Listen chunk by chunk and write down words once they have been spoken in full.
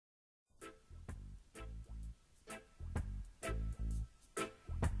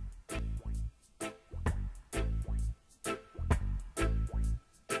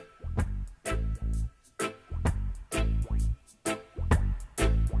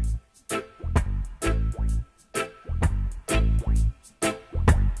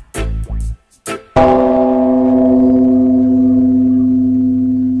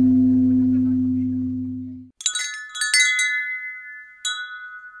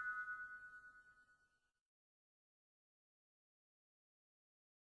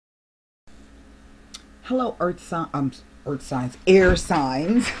Hello, earth signs, air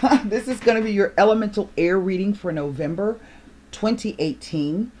signs. This is going to be your elemental air reading for November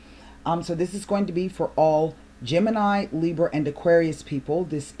 2018. So this is going to be for all Gemini, Libra, and Aquarius people.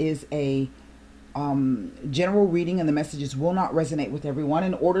 This is a general reading, and the messages will not resonate with everyone.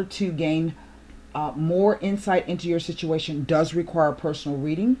 In order to gain more insight into your situation does require a personal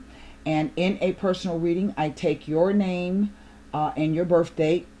reading. And in a personal reading, I take your name and your birth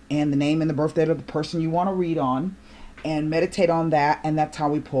date and the name and the birth date of the person you want to read on and meditate on that, and that's how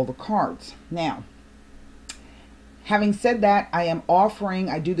we pull the cards. Now, having said that,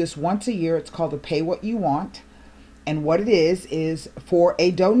 I do this once a year. It's called the Pay What You Want. And what it is for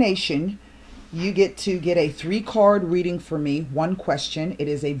a donation, you get to get a 3-card reading for me, one question. It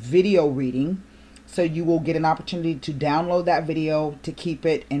is a video reading. So you will get an opportunity to download that video, to keep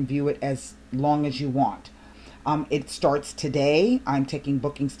it and view it as long as you want. It starts today. I'm taking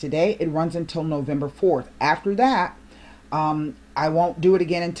bookings today. It runs until November 4th. After that, I won't do it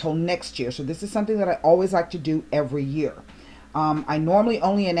again until next year. So this is something that I always like to do every year. I normally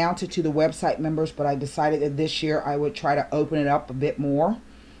only announce it to the website members, but I decided that this year I would try to open it up a bit more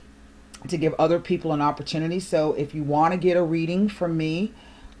to give other people an opportunity. So if you want to get a reading from me,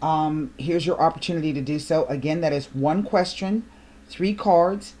 here's your opportunity to do so. Again, that is one question, 3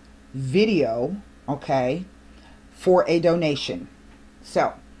 cards, video, okay, for a donation.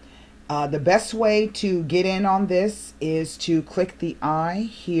 So the best way to get in on this is to click the I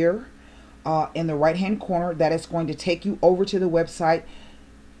here in the right hand corner. That is going to take you over to the website.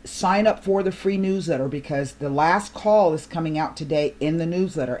 Sign up for the free newsletter, because the last call is coming out today in the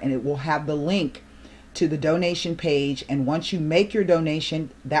newsletter, and it will have the link to the donation page. And once you make your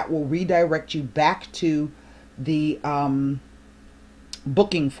donation, that will redirect you back to the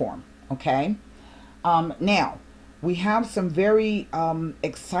booking form. Okay. Now we have some very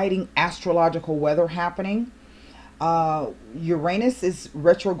exciting astrological weather happening. Uranus is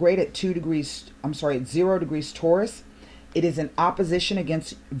retrograde at 0 degrees Taurus. It is in opposition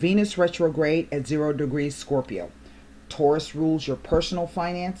against Venus retrograde at 0 degrees Scorpio. Taurus rules your personal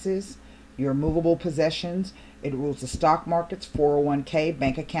finances, your movable possessions. It rules the stock markets, 401k,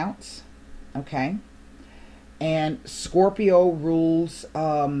 bank accounts. Okay. And Scorpio rules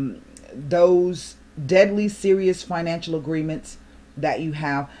those deadly serious financial agreements that you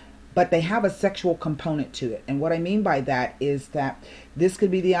have, but they have a sexual component to it. And what I mean by that is that this could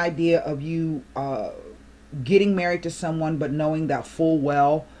be the idea of you getting married to someone, but knowing that full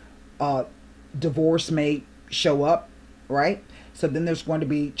well divorce may show up, right? So then there's going to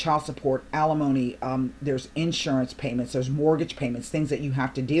be child support, alimony, there's insurance payments, there's mortgage payments, things that you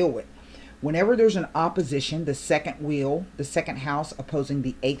have to deal with. Whenever there's an opposition, the second wheel, the second house opposing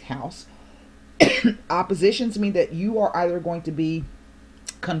the 8th house, oppositions mean that you are either going to be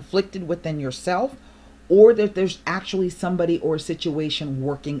conflicted within yourself, or that there's actually somebody or a situation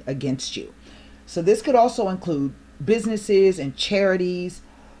working against you. So this could also include businesses and charities,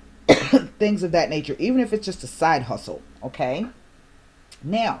 things of that nature, even if it's just a side hustle. Okay.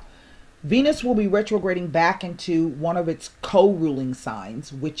 Now, Venus will be retrograding back into one of its co-ruling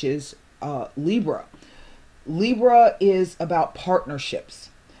signs, which is Libra. Libra is about partnerships.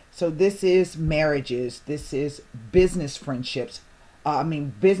 So this is marriages, this is business friendships,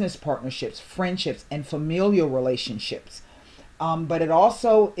 business partnerships, friendships, and familial relationships. But it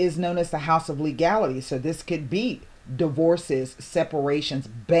also is known as the house of legality. So this could be divorces, separations,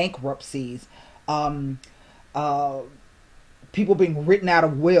 bankruptcies, people being written out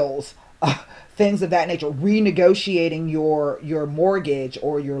of wills, things of that nature, renegotiating your mortgage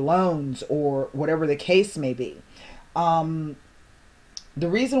or your loans or whatever the case may be. The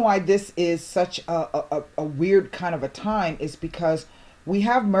reason why this is such a weird kind of a time is because we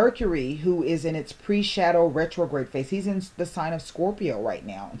have Mercury, who is in its pre-shadow retrograde phase. He's in the sign of Scorpio right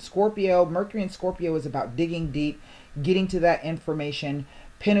now. And Scorpio, Mercury in Scorpio is about digging deep, getting to that information,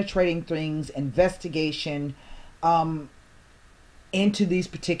 penetrating things, investigation into these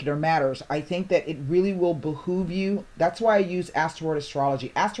particular matters. I think that it really will behoove you. That's why I use asteroid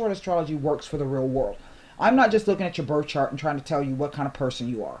astrology. Asteroid astrology works for the real world. I'm not just looking at your birth chart and trying to tell you what kind of person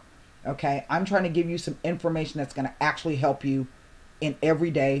you are. Okay? I'm trying to give you some information that's going to actually help you in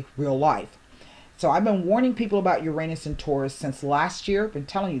everyday real life. So I've been warning people about Uranus and Taurus since last year. I've been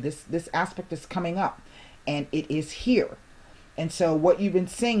telling you this aspect is coming up, and it is here. And so what you've been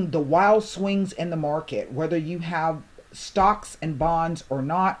seeing, the wild swings in the market, whether you have stocks and bonds or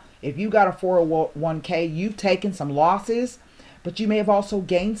not, if you got a 401k, you've taken some losses, but you may have also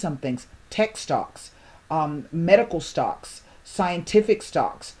gained some things. Tech stocks, medical stocks, scientific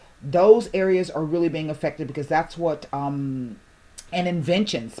stocks, those areas are really being affected, because that's what and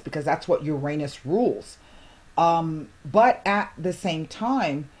inventions, because that's what Uranus rules. But at the same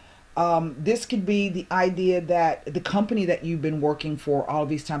time, this could be the idea that the company that you've been working for all of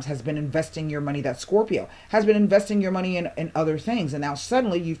these times has been investing your money, that Scorpio has been investing your money in other things, and now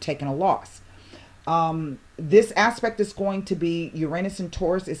suddenly you've taken a loss. This aspect is going to be, Uranus and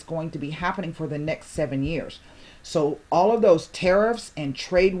Taurus is going to be happening for the next 7 years. So all of those tariffs and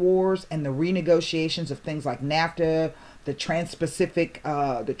trade wars and the renegotiations of things like NAFTA, the Trans-Pacific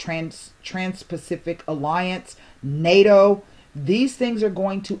Alliance, NATO, these things are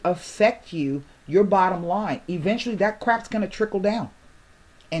going to affect you, your bottom line. Eventually that crap's going to trickle down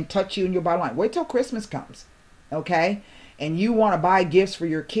and touch you in your bottom line. Wait till Christmas comes, okay? And you want to buy gifts for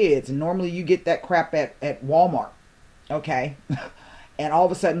your kids, and normally you get that crap at Walmart, okay? And all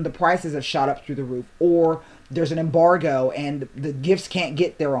of a sudden the prices have shot up through the roof, or there's an embargo and the gifts can't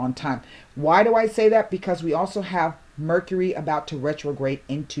get there on time. Why do I say that? Because we also have Mercury about to retrograde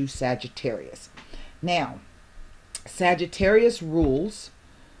into Sagittarius. Now, Sagittarius rules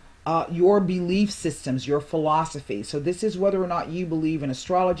your belief systems, your philosophy. So this is whether or not you believe in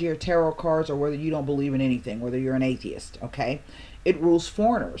astrology or tarot cards, or whether you don't believe in anything, whether you're an atheist, okay? It rules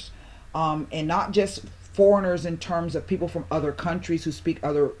foreigners, and not just foreigners in terms of people from other countries who speak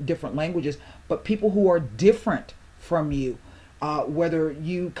other different languages, but people who are different from you, whether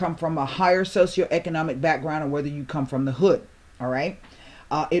you come from a higher socioeconomic background or whether you come from the hood, all right?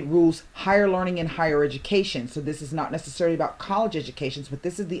 It rules higher learning and higher education. So this is not necessarily about college educations, but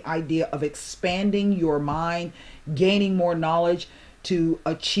this is the idea of expanding your mind, gaining more knowledge to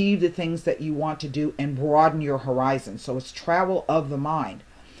achieve the things that you want to do and broaden your horizon. So it's travel of the mind.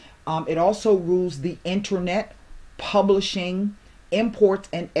 It also rules the internet, publishing, imports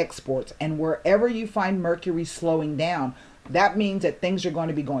and exports. And wherever you find Mercury slowing down, that means that things are going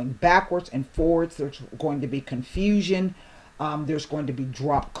to be going backwards and forwards. There's going to be confusion. There's going to be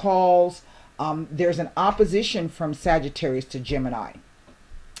drop calls. There's an opposition from Sagittarius to Gemini.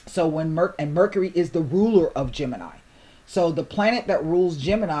 So when Mercury is the ruler of Gemini. So the planet that rules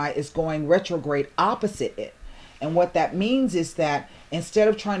Gemini is going retrograde opposite it. And what that means is that instead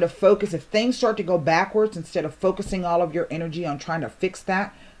of trying to focus, if things start to go backwards, instead of focusing all of your energy on trying to fix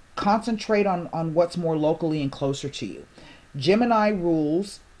that, concentrate on what's more locally and closer to you. Gemini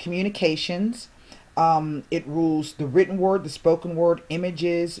rules communications. It rules the written word, the spoken word,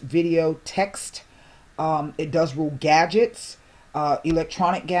 images, video, text. It does rule gadgets,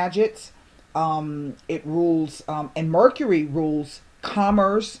 electronic gadgets. It rules, and Mercury rules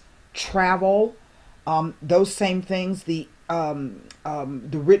commerce, travel, those same things, the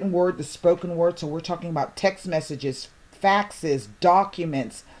written word, the spoken word. So we're talking about text messages, faxes,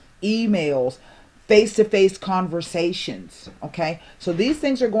 documents, emails, face-to-face conversations, okay? So these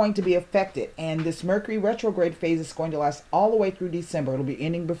things are going to be affected, and this Mercury retrograde phase is going to last all the way through December. It'll be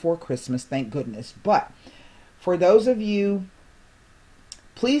ending before Christmas, thank goodness. But for those of you,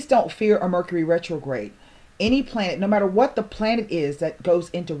 please don't fear a Mercury retrograde. Any planet, no matter what the planet is that goes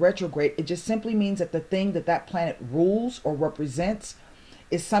into retrograde, it just simply means that the thing that that planet rules or represents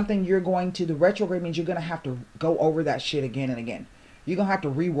is something you're going to, the retrograde means you're going to have to go over that shit again and again. You're going to have to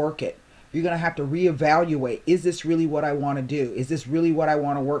rework it. You're going to have to reevaluate. Is this really what I want to do? Is this really what I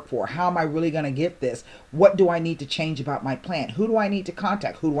want to work for? How am I really going to get this? What do I need to change about my plan? Who do I need to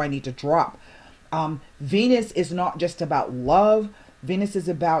contact? Who do I need to drop? Venus is not just about love. Venus is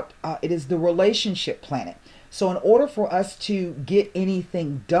about, it is the relationship planet. So in order for us to get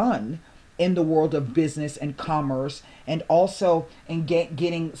anything done in the world of business and commerce, and also in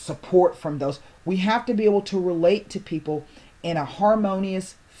getting support from those, we have to be able to relate to people in a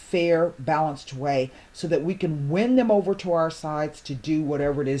harmonious, fair, balanced way so that we can win them over to our sides to do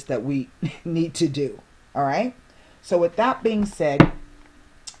whatever it is that we need to do. All right. So with that being said,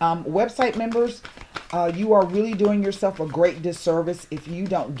 website members, you are really doing yourself a great disservice if you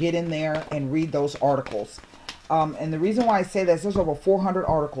don't get in there and read those articles. And the reason why I say this, there's over 400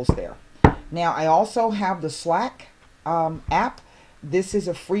 articles there. Now, I also have the Slack app. This is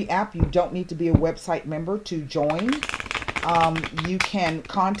a free app. You don't need to be a website member to join. You can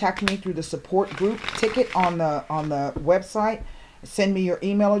contact me through the support group ticket on the website. Send me your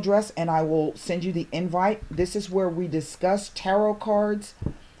email address and I will send you the invite. This is where we discuss tarot cards,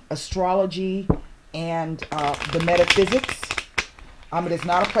 astrology, and the metaphysics. It is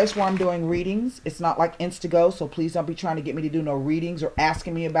not a place where I'm doing readings. It's not like Instago, so please don't be trying to get me to do no readings or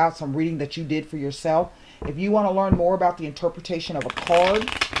asking me about some reading that you did for yourself. If you want to learn more about the interpretation of a card,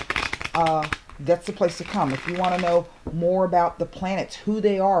 that's the place to come. If you want to know more about the planets, who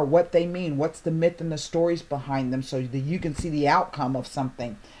they are, what they mean, what's the myth and the stories behind them so that you can see the outcome of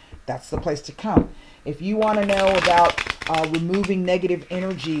something, that's the place to come. If you want to know about removing negative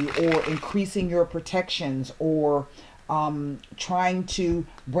energy or increasing your protections or trying to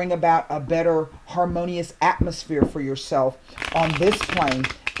bring about a better harmonious atmosphere for yourself on this plane,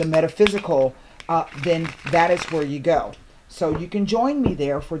 the metaphysical, then that is where you go. So you can join me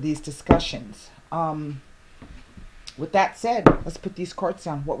there for these discussions. With that said, let's put these cards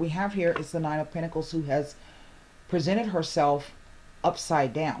down. What we have here is the Nine of Pentacles, who has presented herself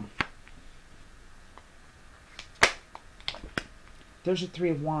upside down. There's a Three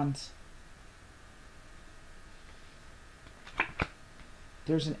of Wands.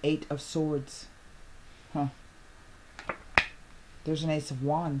 There's an Eight of Swords. Huh. There's an Ace of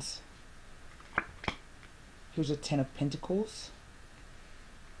Wands. Here's a Ten of Pentacles.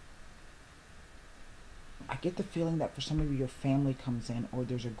 I get the feeling that for some of you, your family comes in, or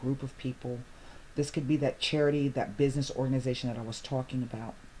there's a group of people. This could be that charity, that business organization that I was talking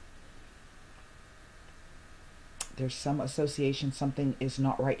about. There's some association. Something is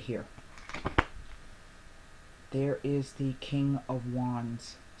not right here. There is the King of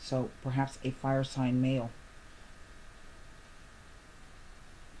Wands. So perhaps a fire sign male.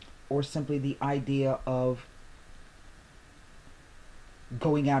 Or simply the idea of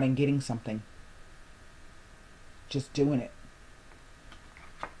going out and getting something. Just doing it.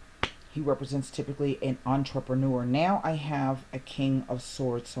 He represents typically an entrepreneur. Now I have a King of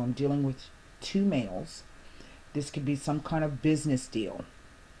Swords. So I'm dealing with two males. This could be some kind of business deal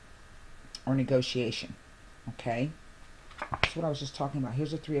or negotiation. Okay? That's what I was just talking about.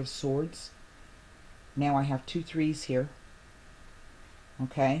 Here's a Three of Swords. Now I have two threes here.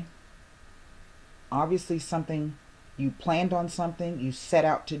 Okay? Obviously something, you planned on something, you set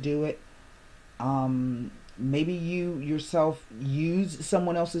out to do it. Maybe you yourself used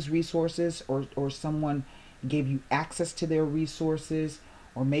someone else's resources, or someone gave you access to their resources,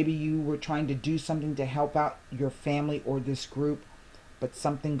 or maybe you were trying to do something to help out your family or this group, but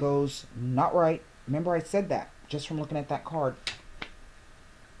something goes not right. Remember, I said that just from looking at that card.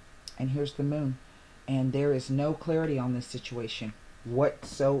 And here's the Moon. And there is no clarity on this situation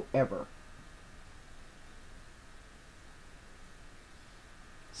whatsoever.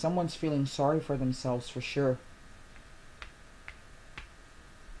 Someone's feeling sorry for themselves for sure.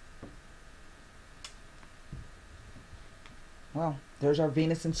 Well, there's our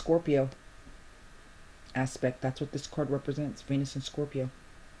Venus and Scorpio aspect. That's what this card represents, Venus and Scorpio.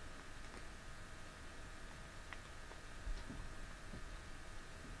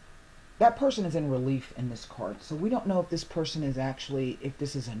 That person is in relief in this card. So we don't know if this person is actually, if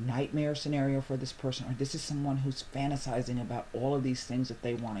this is a nightmare scenario for this person, or this is someone who's fantasizing about all of these things that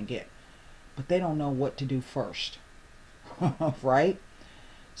they want to get, but they don't know what to do first. Right?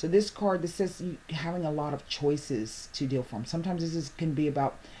 So this card, this says you having a lot of choices to deal from. Sometimes can be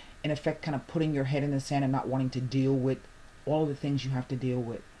about, in effect, kind of putting your head in the sand and not wanting to deal with all of the things you have to deal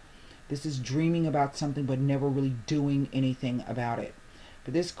with. This is dreaming about something but never really doing anything about it.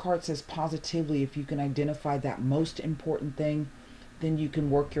 But this card says positively, if you can identify that most important thing, then you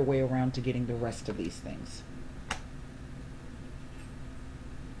can work your way around to getting the rest of these things.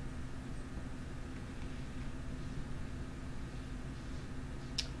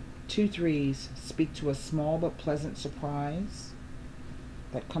 Two threes speak to a small but pleasant surprise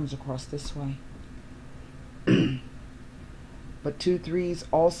that comes across this way. But two threes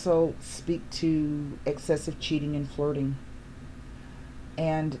also speak to excessive cheating and flirting.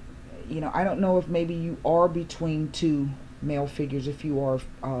 And, you know, I don't know if maybe you are between two male figures, if you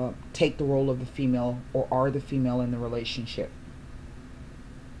are, take the role of the female or are the female in the relationship.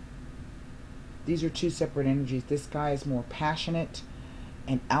 These are two separate energies. This guy is more passionate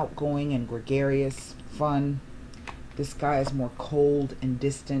and outgoing and gregarious, fun. This guy is more cold and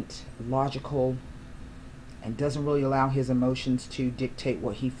distant, logical, and doesn't really allow his emotions to dictate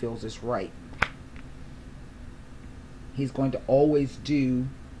what he feels is right. He's going to always do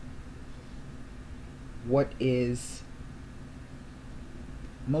what is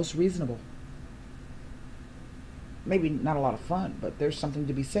most reasonable. Maybe not a lot of fun, but there's something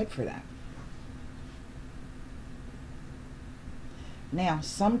to be said for that. Now,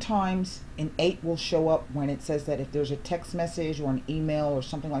 sometimes an 8 will show up when it says that if there's a text message or an email or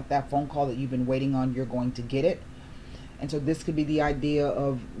something like that, phone call that you've been waiting on, you're going to get it. And so this could be the idea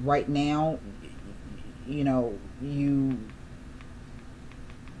of right now, you know,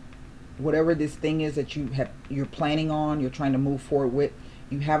 whatever this thing is that you're planning on, you're trying to move forward with,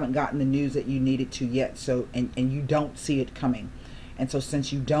 you haven't gotten the news that you needed to yet. So, and you don't see it coming. And so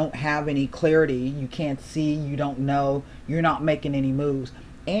since you don't have any clarity, you can't see, you don't know, you're not making any moves,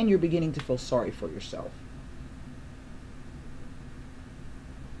 and you're beginning to feel sorry for yourself.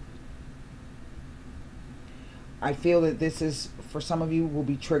 I feel that this is, for some of you, will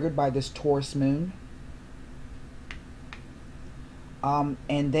be triggered by this Taurus moon. And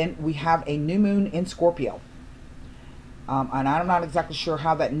then we have a new moon in Scorpio. And I'm not exactly sure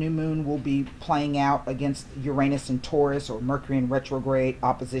how that new moon will be playing out against Uranus and Taurus, or Mercury in retrograde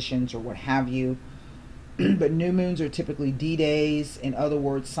oppositions, or what have you. But new moons are typically D-days. In other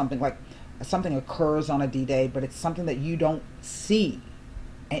words, something occurs on a D-day, but it's something that you don't see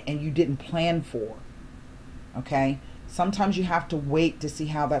and you didn't plan for. Okay? Sometimes you have to wait to see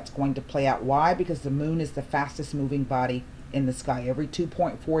how that's going to play out. Why? Because the moon is the fastest moving body in the sky. Every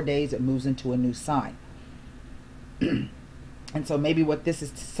 2.4 days it moves into a new sign. And so maybe what this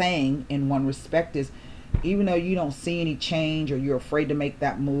is saying in one respect is, even though you don't see any change or you're afraid to make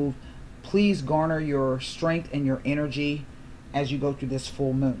that move, please garner your strength and your energy as you go through this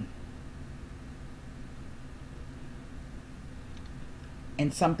full moon.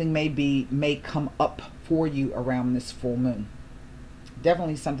 And something may come up for you around this full moon.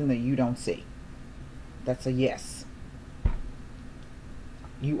 Definitely something that you don't see. That's a yes.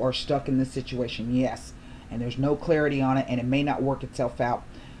 You are stuck in this situation, yes. And there's no clarity on it, and it may not work itself out.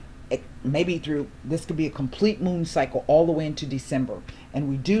 This could be a complete moon cycle all the way into December. And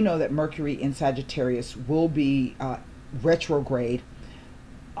we do know that Mercury in Sagittarius will be retrograde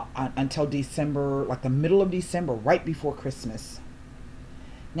until December, like the middle of December, right before Christmas.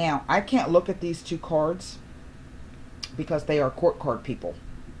 Now, I can't look at these two cards because they are court card people.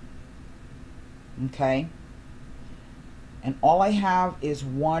 Okay? And all I have is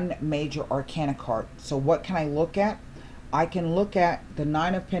one major arcana card. So what can I look at? I can look at the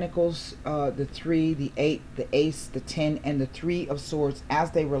Nine of Pentacles, the 3, the 8, the Ace, the 10, and the 3 of Swords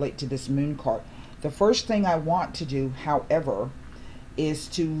as they relate to this moon card. The first thing I want to do, however, is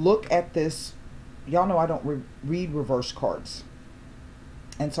to look at this. Y'all know I don't read reverse cards.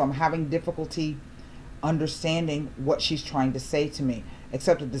 And so I'm having difficulty understanding what she's trying to say to me.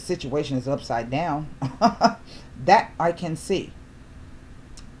 Except that the situation is upside down. That I can see.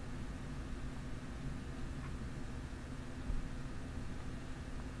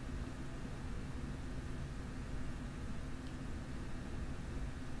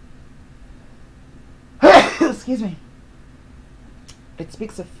 Excuse me. It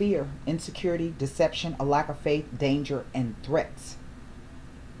speaks of fear, insecurity, deception, a lack of faith, danger, and threats.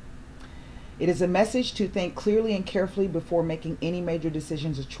 It is a message to think clearly and carefully before making any major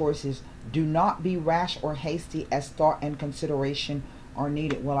decisions or choices. Do not be rash or hasty, as thought and consideration are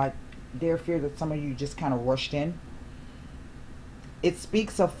needed. Well, I dare fear that some of you just kind of rushed in. It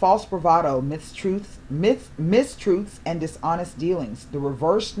speaks of false bravado, mistruths, and dishonest dealings. The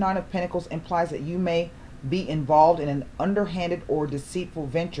reversed Nine of Pentacles implies that you may be involved in an underhanded or deceitful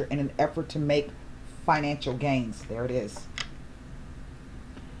venture in an effort to make financial gains. There it is.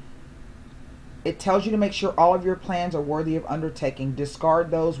 It tells you to make sure all of your plans are worthy of undertaking.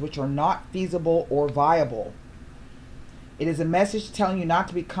 Discard those which are not feasible or viable. It is a message telling you not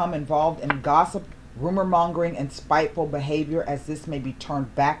to become involved in gossip, rumor mongering, and spiteful behavior, as this may be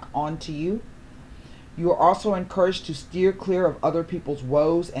turned back onto you. You are also encouraged to steer clear of other people's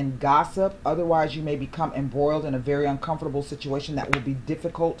woes and gossip. Otherwise, you may become embroiled in a very uncomfortable situation that will be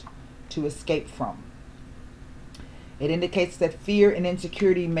difficult to escape from. It indicates that fear and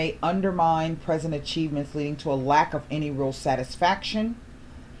insecurity may undermine present achievements, leading to a lack of any real satisfaction.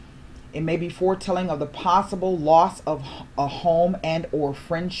 It may be foretelling of the possible loss of a home and or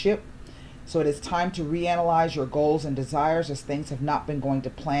friendship. So it is time to reanalyze your goals and desires, as things have not been going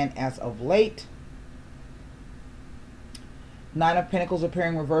to plan as of late. Nine of Pentacles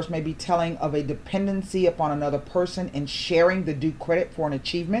appearing reversed may be telling of a dependency upon another person and sharing the due credit for an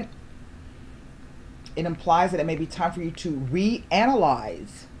achievement. It implies that it may be time for you to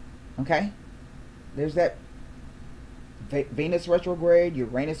reanalyze. Okay? There's that Venus retrograde,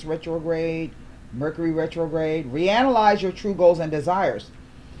 Uranus retrograde, Mercury retrograde. Reanalyze your true goals and desires.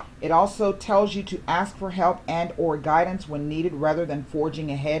 It also tells you to ask for help and or guidance when needed, rather than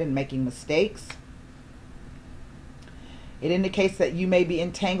forging ahead and making mistakes. It indicates that you may be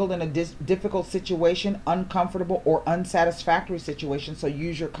entangled in a difficult situation, uncomfortable or unsatisfactory situation, so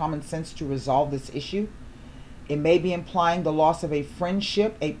use your common sense to resolve this issue. It may be implying the loss of a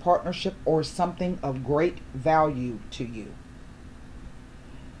friendship, a partnership, or something of great value to you.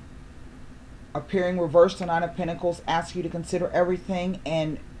 Appearing reversed, the Nine of Pentacles asks you to consider everything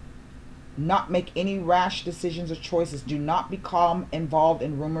and not make any rash decisions or choices. Do not become involved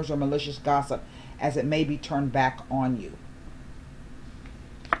in rumors or malicious gossip, as it may be turned back on you.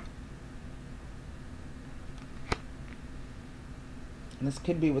 And this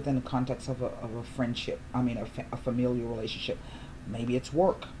could be within the context of a friendship. I mean, a familial relationship. Maybe it's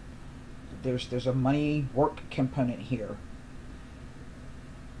work. There's a money work component here.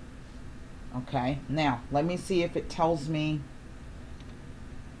 Okay, now let me see if it tells me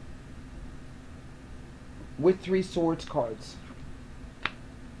with 3 swords cards.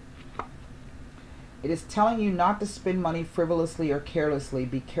 It is telling you not to spend money frivolously or carelessly.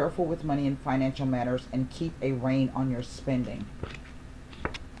 Be careful with money and financial matters and keep a rein on your spending.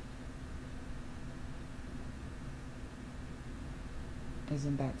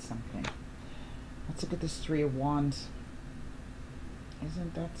 Isn't that something? Let's look at this 3 of Wands.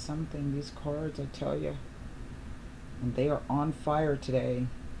 Isn't that something? These cards, I tell you. And they are on fire today.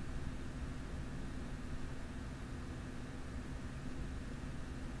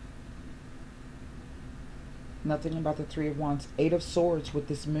 Nothing about the 3 of Wands. 8 of Swords with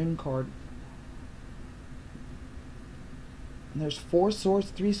this Moon card. And there's 4 swords,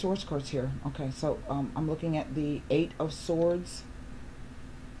 3 swords cards here. Okay, so I'm looking at the 8 of Swords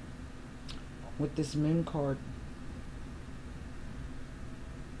with this Moon card.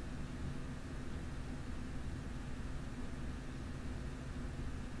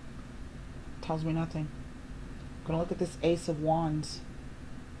 Tells me nothing. I'm going to look at this Ace of Wands.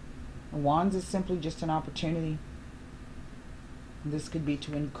 Wands is simply just an opportunity. This could be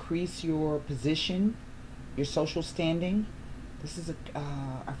to increase your position, your social standing. This is a,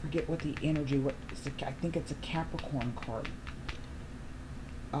 I forget what the energy, what is it, I think it's a Capricorn card.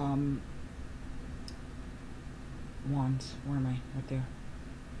 Wands, where am I? Right there.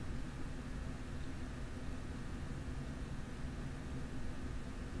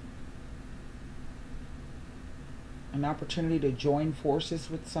 An opportunity to join forces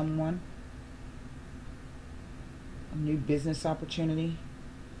with someone. A new business opportunity.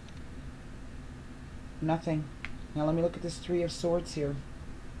 Nothing. Now let me look at this 3 of Swords here.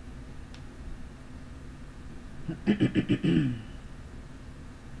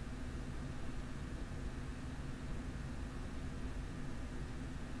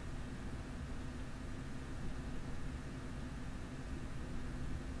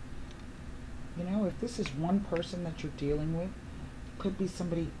 You know, if this is one person that you're dealing with, could be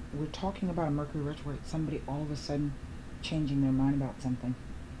somebody, we're talking about a Mercury retrograde, somebody all of a sudden changing their mind about something.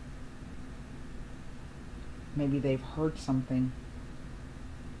 Maybe they've heard something.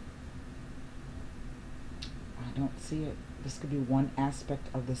 I don't see it. This could be one aspect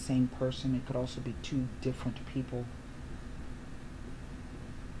of the same person. It could also be 2 different people.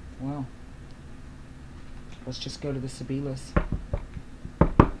 Well, let's just go to the Sibyllus.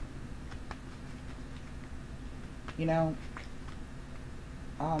 You know,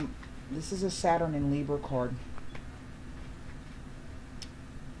 this is a Saturn and Libra card.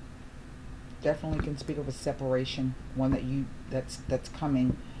 Definitely can speak of a separation, one that's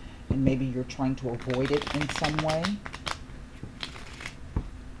coming, and maybe you're trying to avoid it in some way.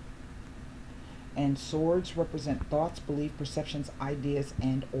 And swords represent thoughts, belief, perceptions, ideas,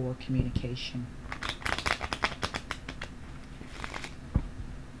 and or communication.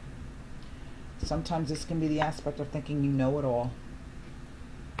 Sometimes this can be the aspect of thinking you know it all.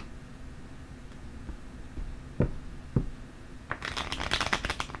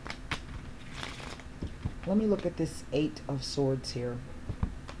 Let me look at this 8 of Swords here.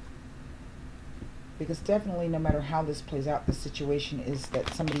 Because definitely, no matter how this plays out, the situation is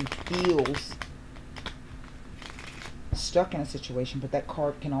that somebody feels stuck in a situation, but that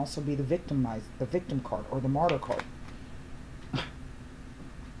card can also be the victim card, or the martyr card.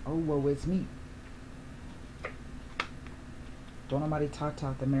 Oh, woe is me. Donna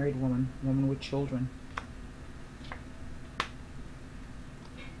Maritata, the married woman, woman with children.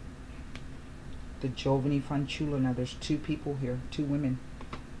 The Giovani Fanciulla. Now there's 2 people here, 2 women.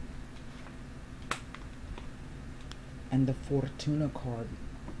 And the Fortuna card.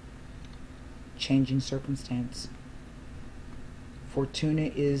 Changing circumstance.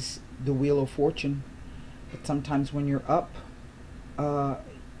 Fortuna is the wheel of fortune. But sometimes when you're up,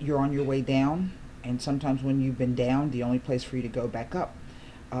 you're on your way down. And sometimes when you've been down, the only place for you to go back up.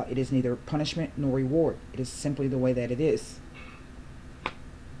 It is neither punishment nor reward. It is simply the way that it is.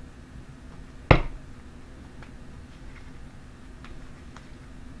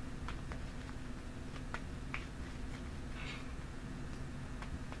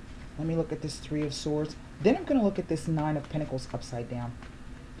 Let me look at this 3 of Swords. Then I'm going to look at this 9 of Pentacles upside down.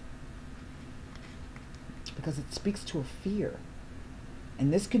 Because it speaks to a fear.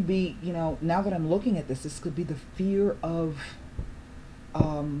 And this could be, you know, now that I'm looking at this could be the fear of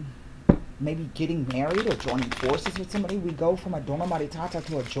maybe getting married or joining forces with somebody. We go from a Donna Maritata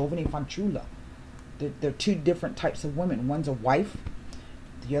to a Giovani Fanciulla. They're 2 different types of women. One's a wife.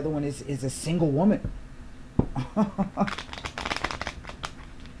 The other one is a single woman.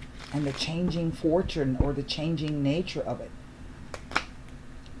 and the changing fortune or the changing nature of it.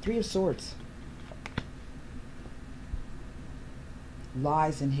 Three of Swords.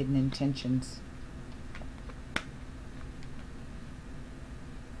 Lies and hidden intentions.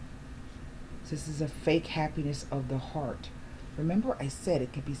 This is a fake happiness of the heart. Remember I said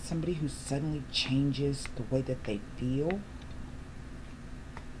it could be somebody who suddenly changes the way that they feel.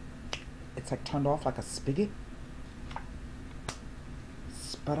 It's like turned off like a spigot.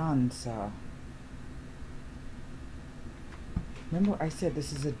 Speranza. Remember I said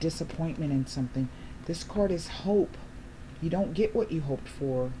this is a disappointment in something. This card is hope. You don't get what you hoped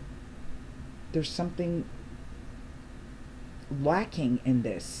for. There's something lacking in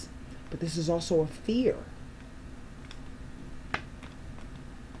this. But this is also a fear.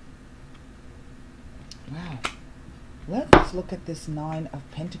 Wow. Let's look at this Nine of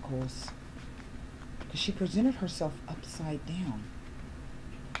Pentacles. Because she presented herself upside down.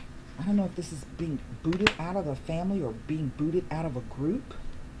 I don't know if this is being booted out of the family or being booted out of a group.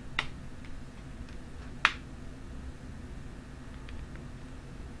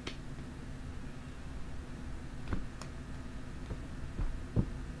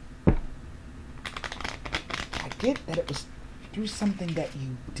 I get that it was through something that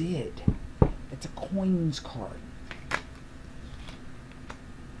you did. It's a coins card.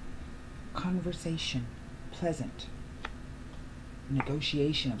 Conversation. Pleasant.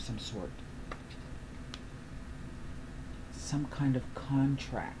 Negotiation of some sort. Some kind of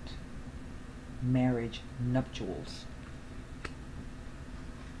contract. Marriage. Nuptials.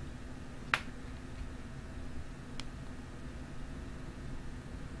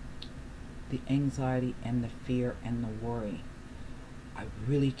 The anxiety and the fear and the worry. I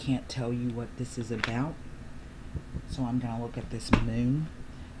really can't tell you what this is about. So I'm going to look at this moon.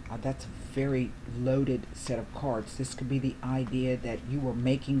 That's a very loaded set of cards. This could be the idea that you were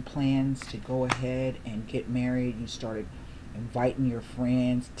making plans to go ahead and get married. You started inviting your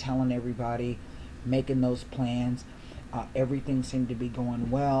friends, telling everybody, making those plans. Everything seemed to be going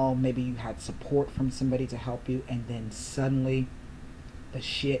well. Maybe you had support from somebody to help you, and then suddenly the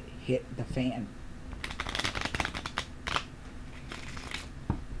shit hit the fan.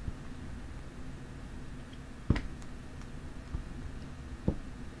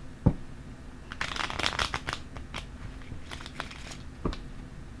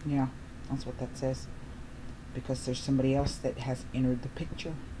 Yeah, that's what that says. Because there's somebody else that has entered the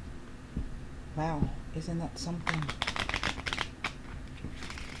picture. Wow, isn't that something?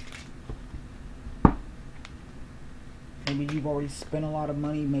 Maybe you've already spent a lot of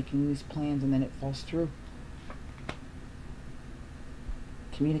money making these plans and then it falls through.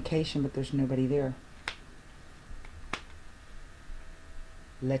 Communication, but there's nobody there.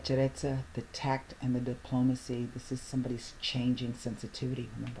 Lecherezza, the tact and the diplomacy. This is somebody's changing sensitivity.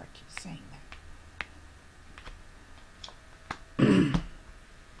 Remember, I keep saying that.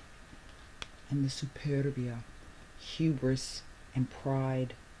 And the superbia, hubris and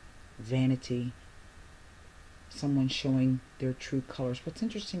pride, vanity. Someone showing their true colors. What's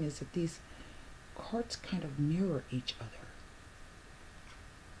interesting is that these cards kind of mirror each other.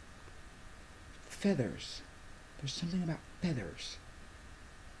 Feathers. There's something about feathers.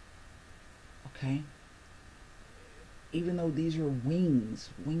 Okay? Even though these are wings,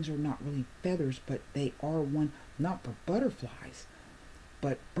 wings are not really feathers, but they are one, not for butterflies,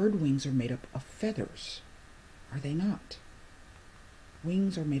 but bird wings are made up of feathers. Are they not?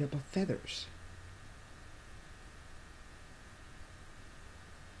 Wings are made up of feathers.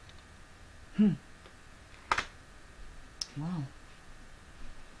 Wow.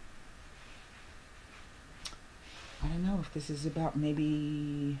 I don't know if this is about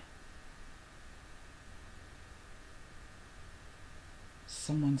maybe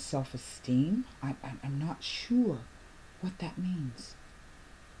someone's self-esteem. I'm not sure what that means.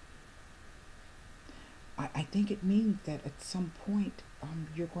 I think it means that at some point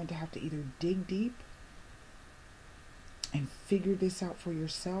you're going to have to either dig deep and figure this out for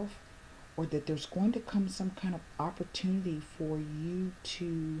yourself, or that there's going to come some kind of opportunity for you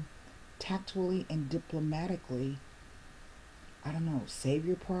to tactfully and diplomatically, I don't know, save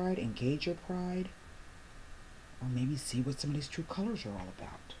your pride, engage your pride, or maybe see what somebody's true colors are all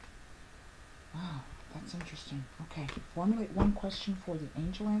about. Wow, that's interesting. Okay, formulate one question for the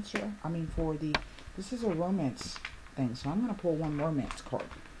angel answer. For the, this is a romance thing, so I'm going to pull one romance card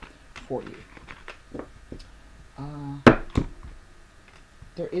for you.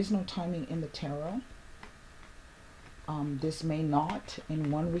 There is no timing in the tarot. This may not, in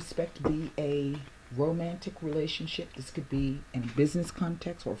one respect, be a romantic relationship. This could be in a business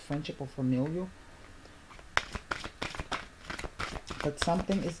context or friendship or familial. But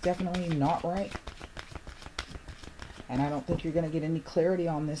something is definitely not right. And I don't think you're going to get any clarity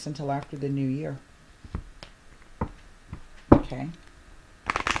on this until after the new year. Okay.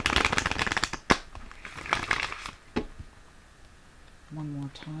 One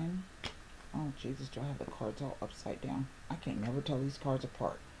more time. Oh, Jesus, do I have the cards all upside down? I can't never tell these cards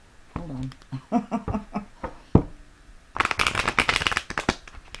apart. Hold on.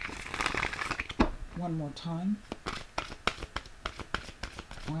 One more time.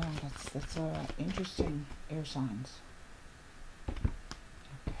 Wow, that's interesting, air signs.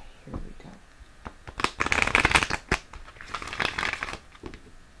 Okay, here we go.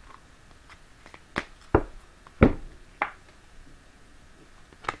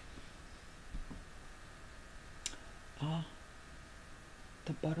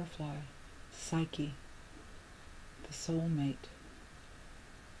 The butterfly, Psyche, the soulmate.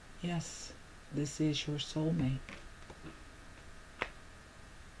 Yes, this is your soulmate.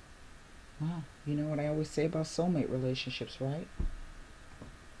 Wow, you know what I always say about soulmate relationships, right?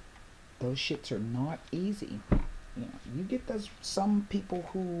 Those shits are not easy. You know, you get those some people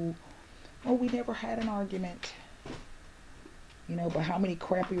who, oh, we never had an argument. You know, but how many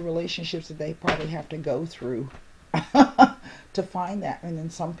crappy relationships did they probably have to go through to find that? And then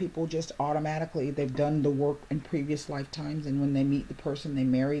some people just automatically, they've done the work in previous lifetimes, and when they meet the person, they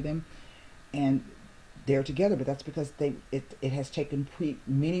marry them and they're together. But that's because it has taken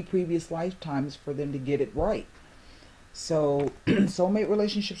many previous lifetimes for them to get it right. So soulmate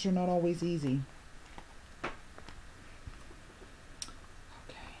relationships are not always easy. Okay.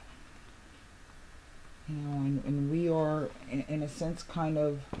 You know, and we are in a sense kind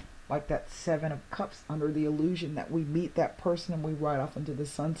of like that Seven of Cups, under the illusion that we meet that person and we ride off into the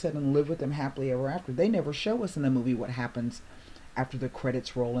sunset and live with them happily ever after. They never show us in the movie what happens after the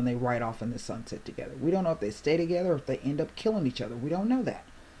credits roll and they ride off in the sunset together. We don't know if they stay together or if they end up killing each other. We don't know that.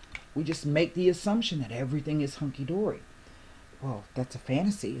 We just make the assumption that everything is hunky-dory. Well, that's a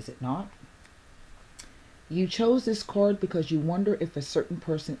fantasy, is it not? You chose this card because you wonder if a certain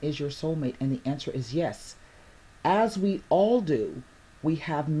person is your soulmate, and the answer is yes. As we all do, we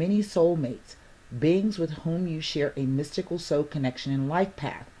have many soulmates, beings with whom you share a mystical soul connection and life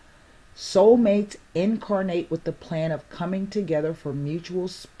path. Soulmates incarnate with the plan of coming together for mutual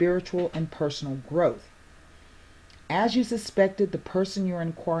spiritual and personal growth. As you suspected, the person you're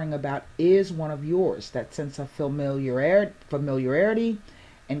inquiring about is one of yours. That sense of familiarity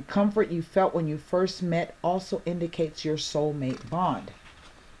and comfort you felt when you first met also indicates your soulmate bond.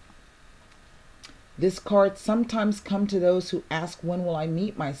 This card sometimes comes to those who ask, when will I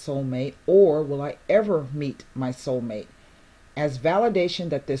meet my soulmate, or will I ever meet my soulmate, as validation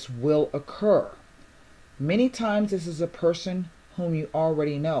that this will occur. Many times this is a person whom you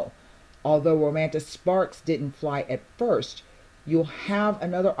already know. Although romantic sparks didn't fly at first, you'll have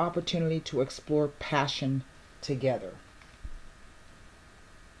another opportunity to explore passion together.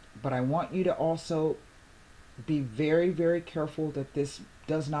 But I want you to also be very, very careful that this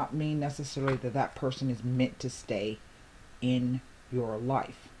does not mean necessarily that that person is meant to stay in your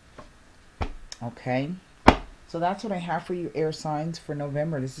life. Okay? So that's what I have for you, air signs, for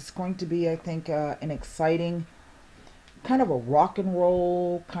November. This is going to be, I think, an exciting, kind of a rock and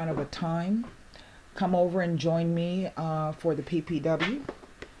roll kind of a time. Come over and join me for the PPW.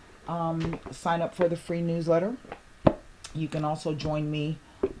 Sign up for the free newsletter. You can also join me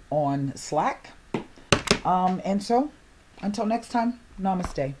on Slack. And so, until next time,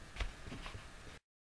 namaste.